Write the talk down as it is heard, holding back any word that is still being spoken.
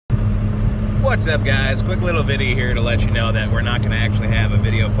What's up, guys? Quick little video here to let you know that we're not going to actually have a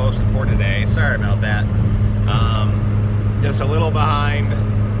video posted for today. Sorry about that. Just a little behind,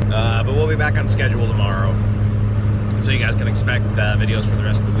 but we'll be back on schedule tomorrow, so you guys can expect videos for the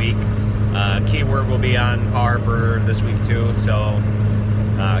rest of the week. Keyword will be on par for this week too, so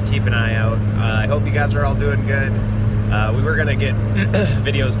keep an eye out. I hope you guys are all doing good. We were going to get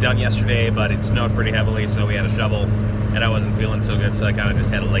videos done yesterday, but it snowed pretty heavily, so we had a shovel, and I wasn't feeling so good, so I kind of just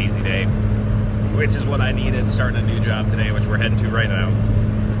had a lazy day, which is what I needed starting a new job today, which we're heading to right now.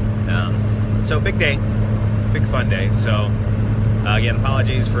 So big day, big fun day. So again,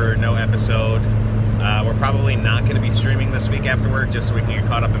 apologies for no episode. We're probably not going to be streaming this week after work, just so we can get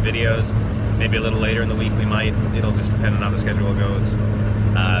caught up in videos. Maybe a little later in the week we might. It'll just depend on how the schedule goes.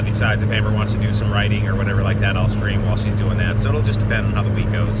 Besides, if Amber wants to do some writing or whatever like that, I'll stream while she's doing that. So it'll just depend on how the week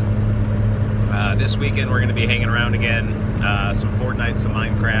goes. This weekend we're going to be hanging around again. Some Fortnite, some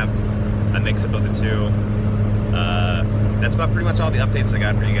Minecraft, a mix-up of the two. That's about pretty much all the updates I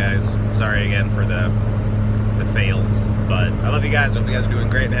got for you guys. Sorry again for the fails, but I love you guys. Hope you guys are doing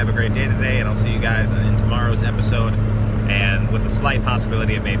great and have a great day today, and I'll see you guys in tomorrow's episode, and with the slight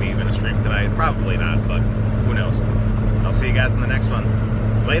possibility of maybe even a stream tonight. Probably not, but who knows. I'll see you guys in the next one.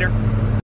 Later.